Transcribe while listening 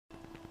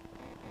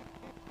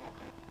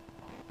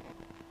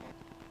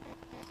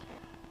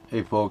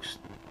Hey folks,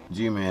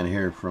 G-Man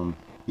here from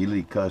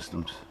Elite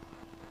Customs.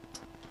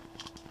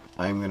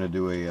 I'm going to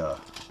do a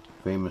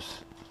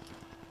famous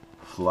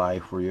fly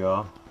for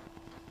y'all.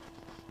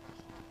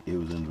 It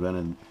was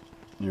invented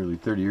nearly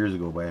 30 years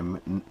ago by a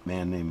man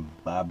named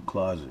Bob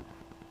Clauser.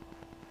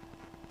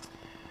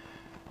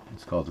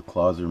 It's called the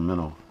Clauser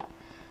Minnow.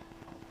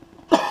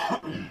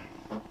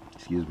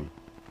 Excuse me.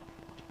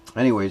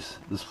 Anyways,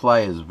 this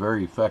fly is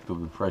very effective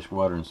in fresh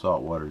water and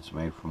salt water. It's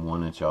made from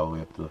 1 inch all the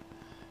way up to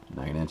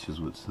 9 inches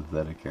with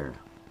synthetic hair.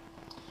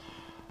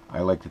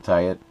 I like to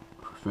tie it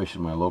for fish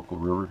in my local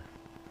river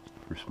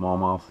for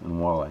smallmouth and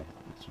walleye.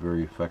 It's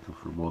very effective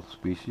for both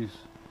species,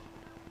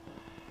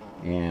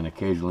 and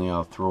occasionally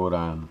I'll throw it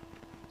on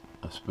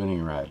a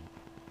spinning rod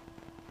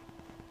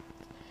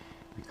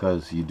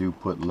because you do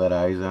put lead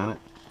eyes on it.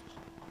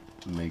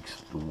 It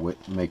makes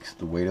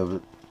the weight of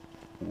it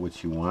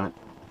what you want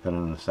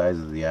depending on the size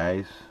of the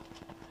eyes.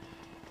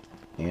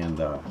 And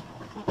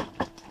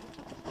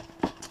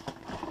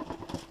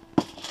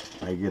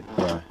I get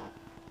the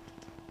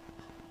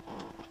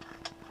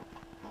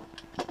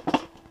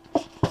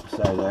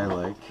size I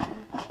like,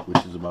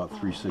 which is about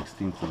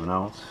 3/16 of an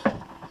ounce.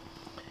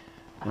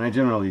 And I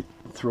generally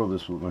throw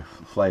this with my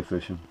fly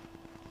fishing,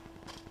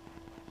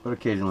 but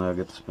occasionally I'll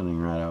get the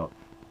spinning rod out,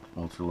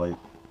 ultralight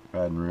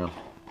rod and reel.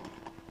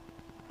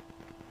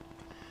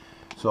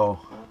 So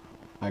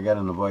I got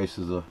in the vise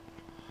as a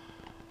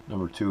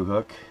number 2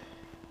 hook,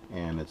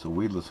 and it's a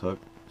weedless hook,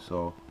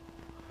 so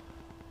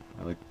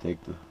I like to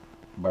take the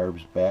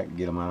barbs back and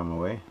get them out of my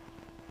way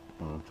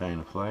when I'm tying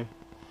a fly.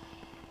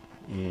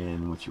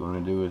 And what you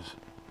want to do is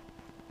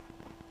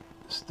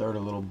start a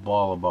little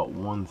ball about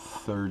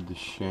 1/3 the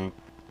shank,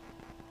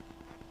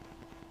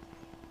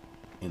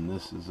 and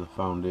this is a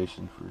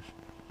foundation for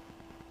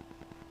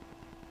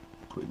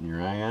putting your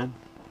eye on.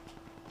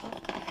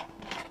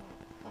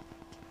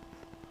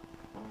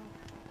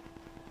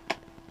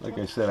 Like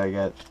I said, I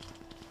got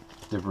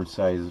different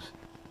sizes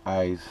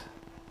eyes.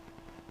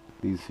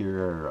 These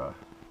here are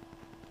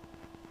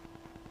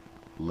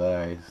lead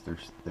eyes.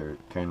 They're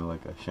kind of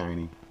like a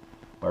shiny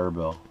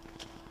barbell,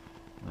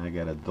 and I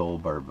got a dull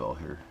barbell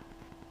here.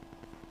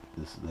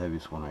 This is the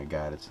heaviest one I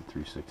got. It's a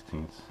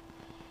 3/16.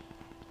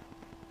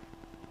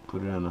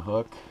 Put it on the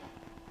hook,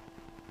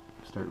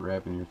 start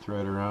wrapping your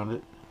thread around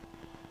it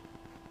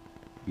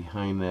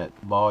behind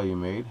that ball you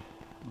made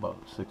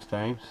about 6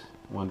 times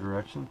one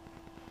direction,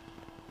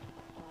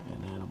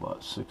 and then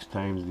about 6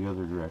 times the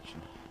other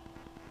direction.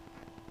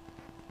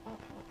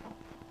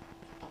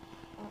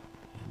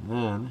 And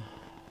then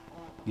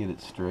get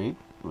it straight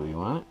where you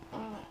want it.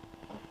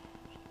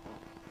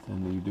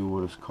 Then you do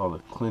what is called a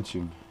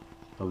clinching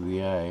of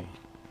the eye,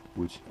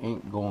 which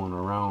ain't going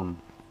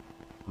around.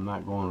 I'm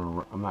not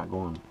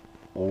going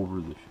over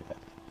the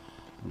shaft.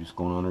 I'm just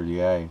going under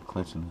the eye and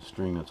clenching the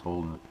string that's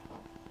holding it.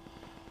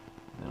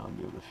 Then I'll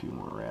give it a few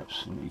more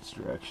wraps in each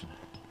direction.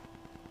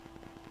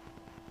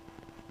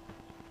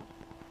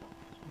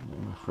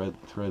 Bring my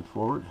thread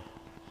forward.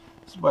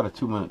 It's about a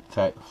 2-minute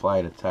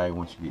fly to tie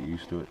once you get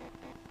used to it.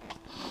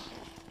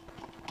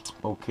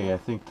 Okay, I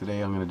think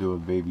today I'm going to do a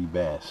baby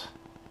bass.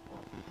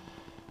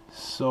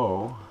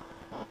 So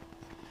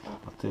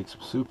I'll take some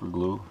super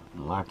glue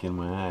and lock in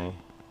my eye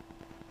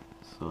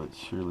so it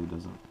surely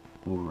doesn't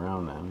move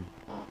around on me.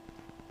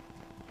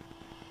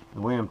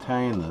 The way I'm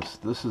tying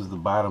this is the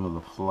bottom of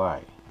the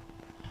fly.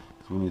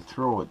 So when you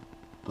throw it,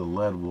 the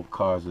lead will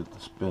cause it to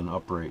spin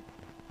upright,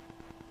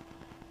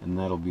 and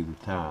that'll be the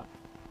top.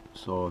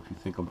 So if you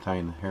think I'm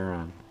tying the hair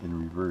on in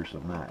reverse,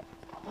 I'm not.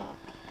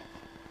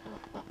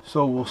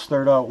 So we'll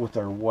start out with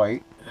our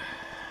white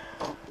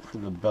for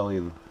the belly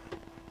of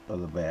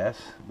the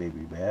bass,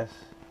 baby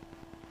bass,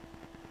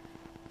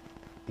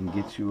 and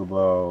get you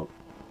about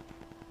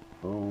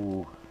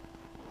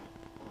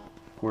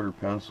quarter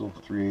pencil,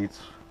 3/8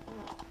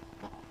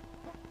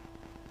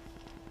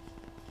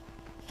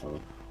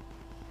 of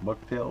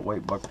bucktail,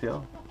 white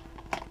bucktail.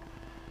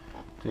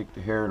 Take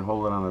the hair and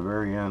hold it on the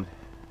very end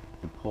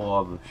and pull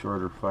all the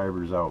shorter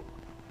fibers out.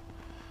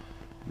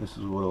 This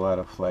is what a lot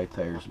of fly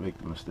tiers make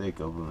the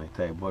mistake of when they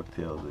tie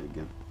bucktails. They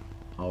get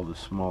all the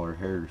smaller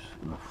hairs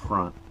in the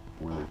front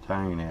where they're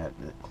tying at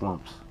that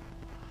clumps,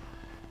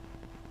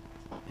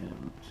 and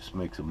it just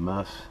makes a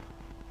mess,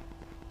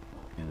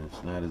 and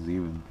it's not as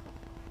even.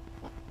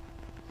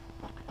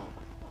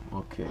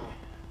 Okay,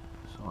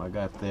 so I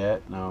got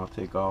that. Now I'll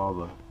take all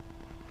the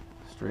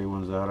stray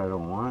ones out I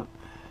don't want.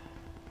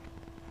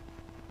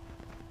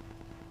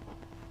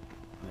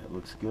 That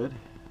looks good.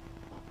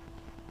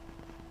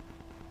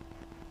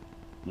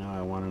 Now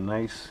I want a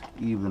nice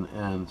even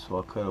end, so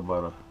I'll cut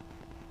about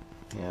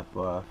a half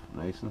off,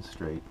 nice and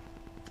straight.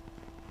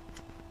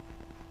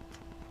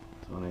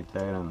 So when I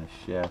tie it on the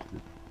shaft,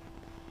 it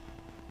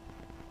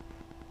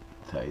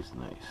ties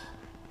nice.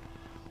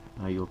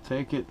 Now you'll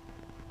take it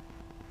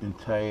and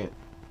tie it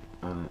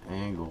on an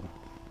angle.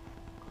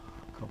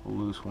 A couple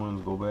loose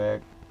ones go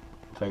back,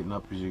 tighten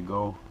up as you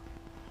go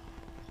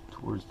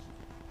towards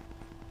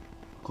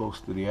close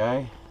to the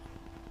eye,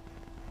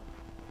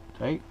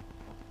 tight,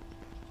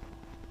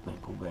 then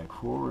go back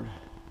forward,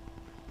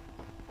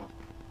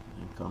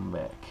 and come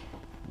back.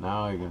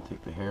 Now you're going to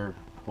take the hair,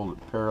 hold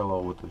it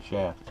parallel with the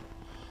shaft,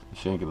 the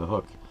shank of the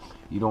hook.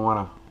 You don't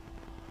want to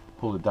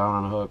hold it down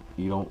on the hook.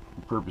 The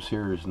purpose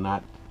here is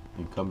not,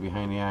 and come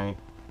behind the eye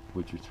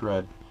with your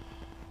thread,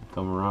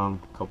 come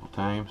around a couple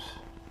times,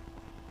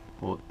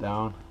 pull it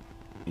down,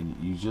 and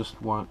you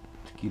just want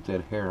to keep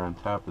that hair on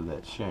top of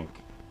that shank.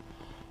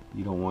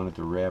 You don't want it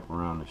to wrap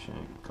around the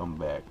shank. Come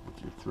back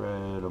with your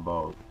thread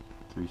about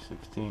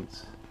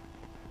 3/16.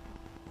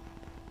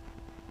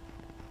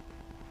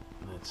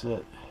 That's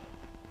it.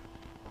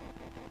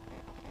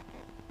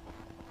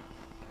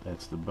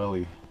 That's the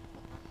belly.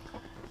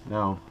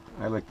 Now,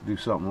 I like to do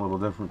something a little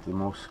different than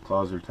most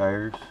Clouser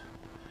tires.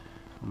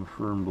 I'm a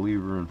firm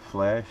believer in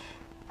flash,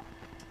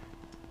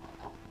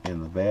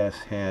 and the Bass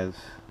has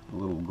a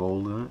little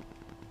gold in it,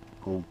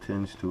 gold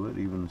tinge to it,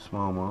 even the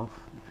smallmouth.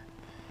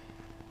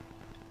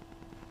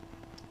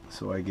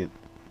 So I get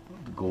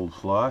the gold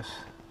floss.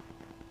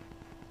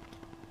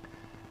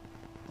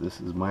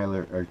 This is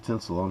mylar, or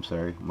tinsel, I'm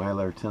sorry,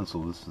 mylar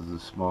tinsel. This is the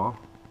small.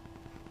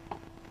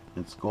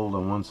 It's gold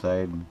on one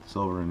side and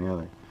silver on the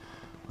other,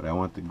 but I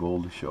want the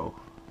gold to show.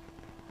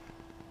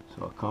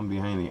 So I'll come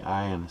behind the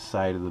eye on the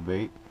side of the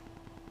bait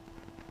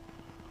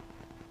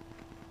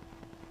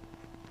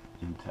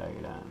and tie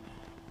it on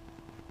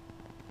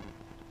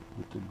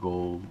with the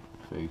gold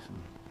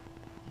facing.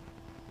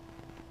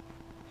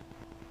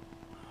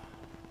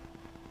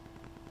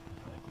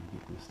 If I can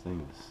get this thing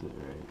to sit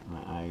right.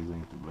 My eyes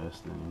ain't the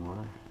best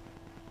anymore.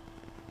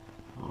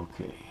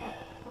 Okay.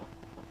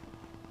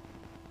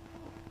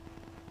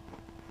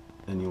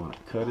 Then you want to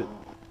cut it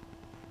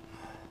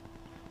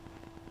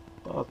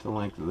about the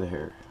length of the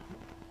hair.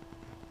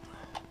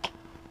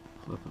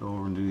 Flip it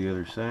over and do the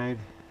other side.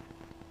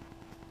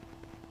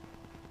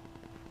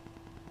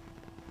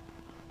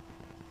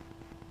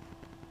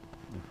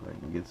 If I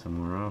can get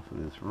somewhere off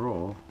of this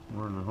roll,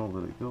 where in the hell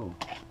did it go?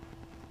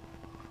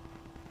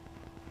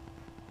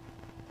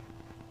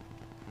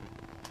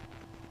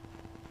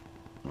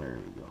 There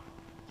we go.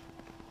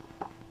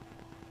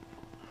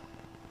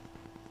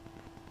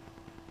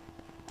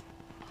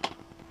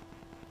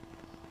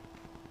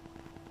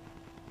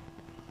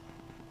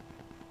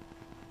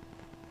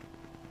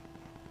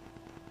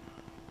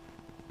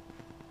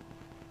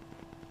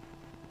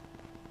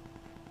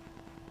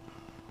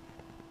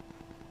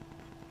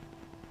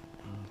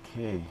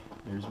 Okay,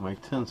 there's my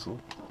tinsel.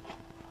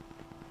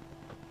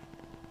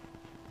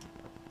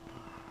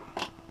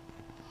 If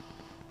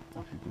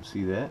you can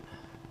see that.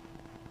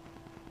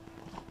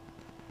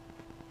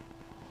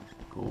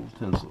 Gold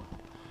tinsel.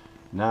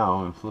 Now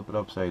I'm going to flip it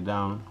upside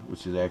down,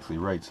 which is actually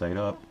right side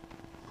up.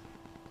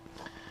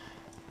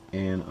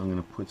 And I'm going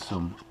to put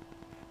some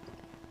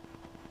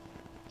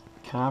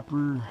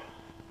copper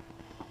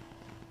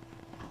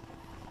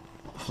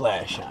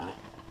flash on it.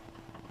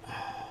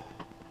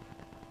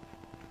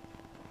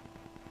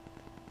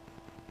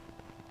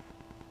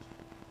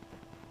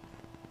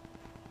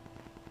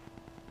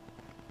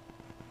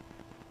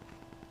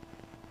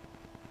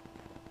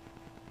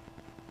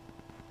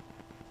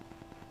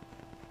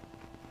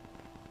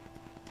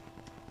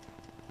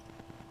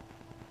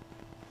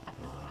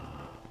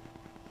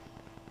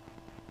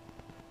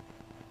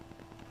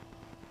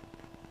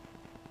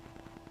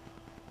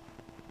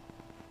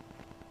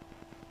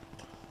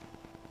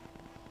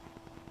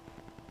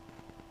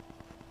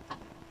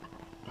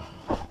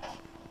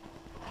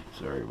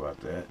 Sorry about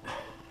that.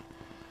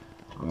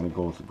 I'm going to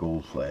go with the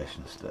gold flash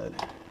instead.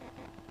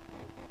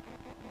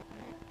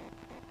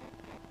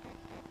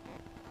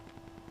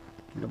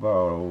 Get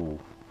about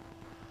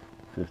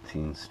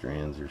 15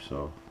 strands or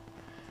so.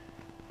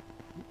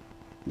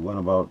 You want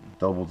about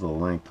double the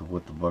length of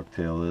what the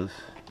bucktail is.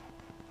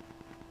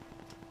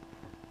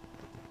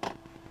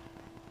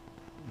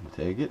 And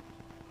take it,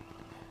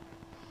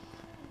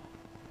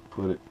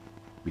 put it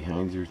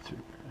behind your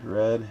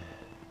thread,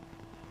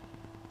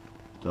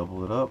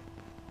 double it up,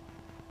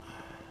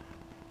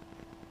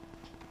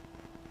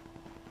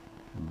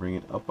 and bring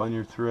it up on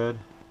your thread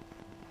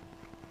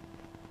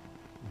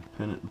and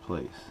pin it in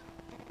place.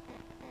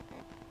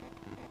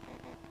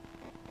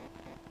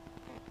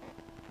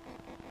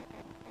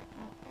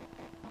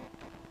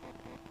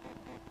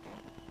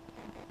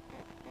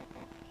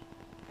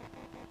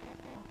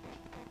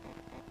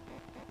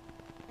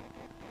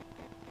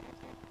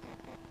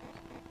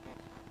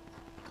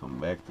 Come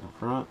back to the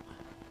front.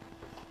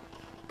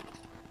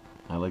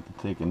 I like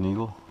to take a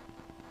needle,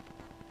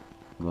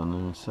 go in there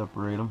and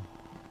separate them,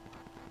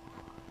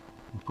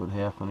 and put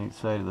half on each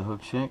side of the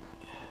hook shank.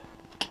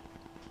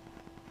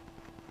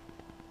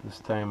 This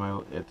time,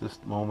 at this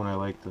moment, I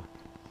like to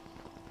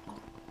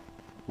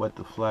wet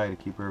the fly to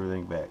keep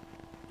everything back.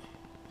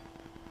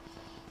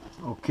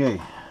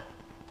 Okay.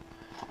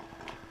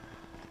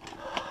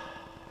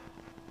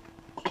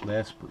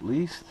 Last but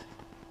least,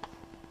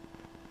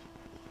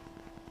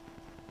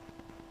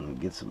 I'm gonna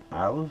get some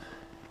olive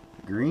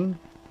green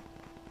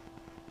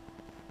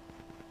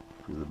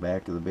for the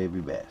back of the baby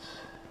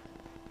bass.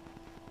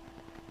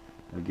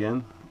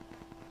 Again,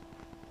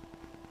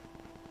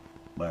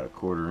 about a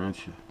 1/4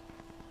 inch,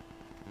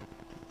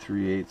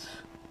 3/8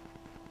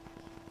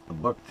 a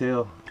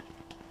bucktail,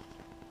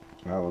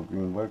 olive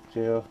green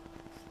bucktail.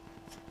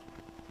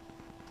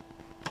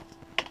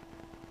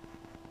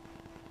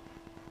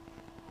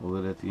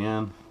 Hold it at the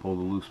end, pull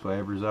the loose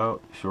fibers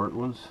out, short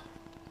ones.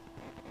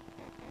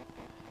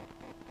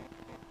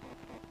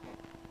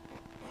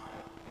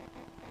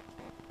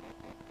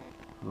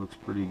 Looks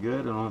pretty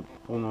good. I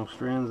don't pull no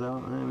strands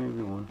out.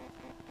 Maybe one.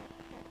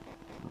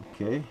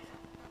 Okay.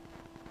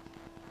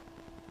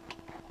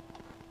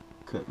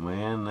 Cut my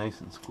end nice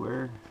and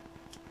square.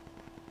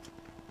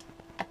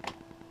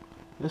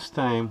 This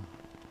time,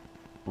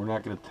 we're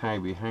not going to tie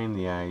behind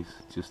the eyes,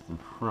 just in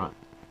front.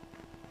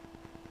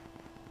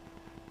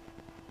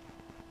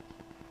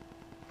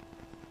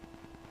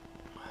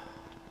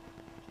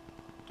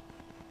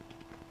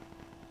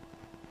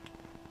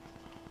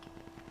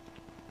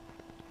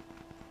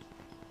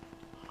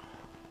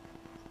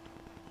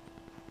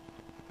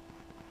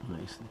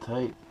 Nice and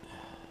tight.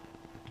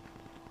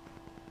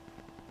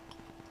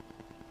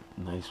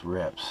 Nice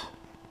wraps.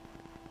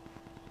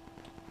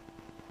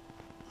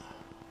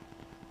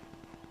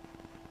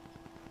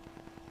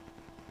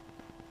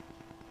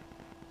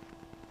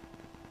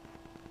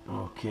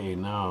 Okay,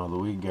 now the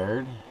wee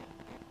guard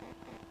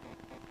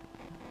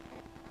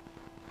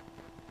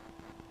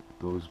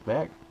goes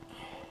back.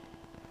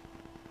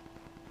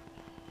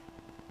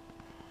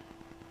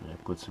 I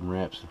put some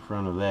wraps in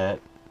front of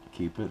that,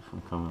 keep it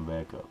from coming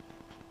back up.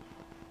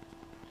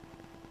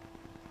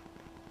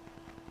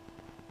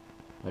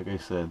 Like I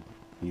said,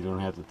 you don't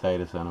have to tie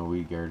this on a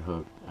wee guard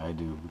hook. I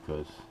do,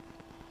 because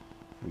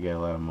we got a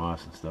lot of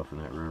moss and stuff in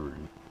that river,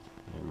 and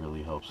it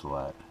really helps a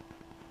lot.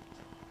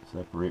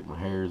 Separate my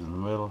hairs in the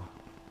middle.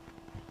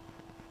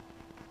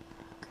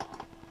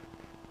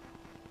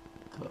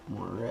 Cut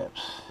more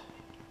wraps.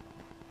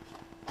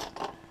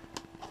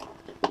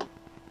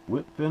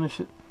 Whip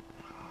finish it.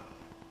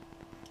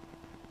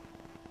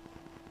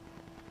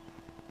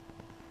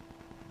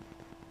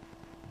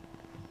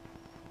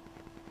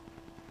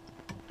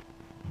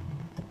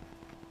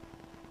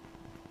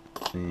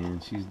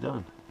 And she's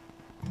done.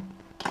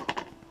 Get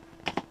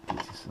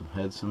you some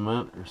head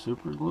cement or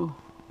super glue.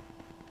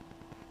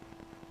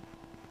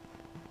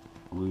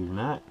 Believe it or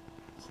not,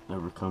 it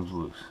never comes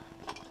loose.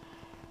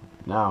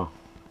 Now,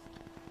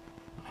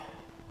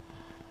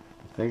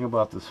 the thing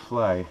about this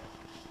fly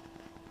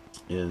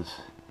is,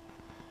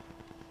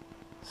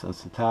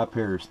 since the top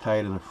hair is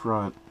tight in the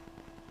front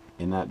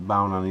and not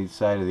bound on each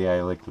side of the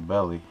eye like the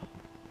belly,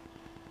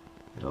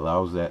 it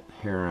allows that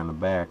hair on the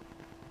back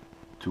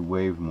to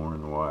wave more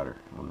in the water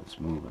when it's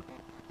moving.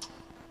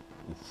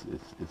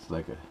 It's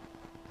like a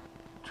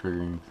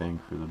triggering thing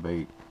for the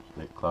bait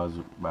that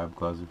Bob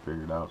Clauser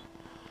figured out.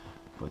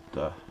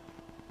 But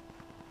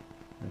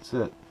that's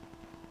it.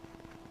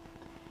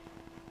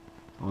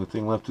 Only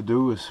thing left to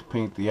do is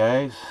paint the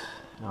eyes.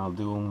 I'll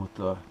do them with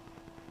the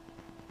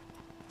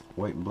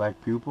white and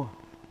black pupil,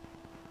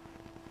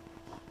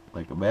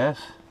 like a bass,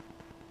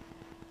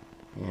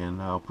 and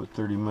I'll put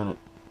 30-minute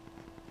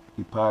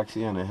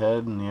epoxy on the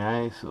head and the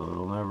eye so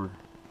it'll never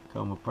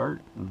come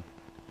apart, and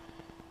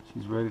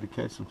she's ready to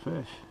catch some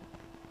fish.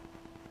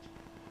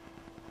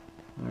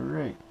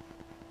 Alright,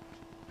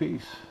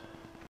 peace.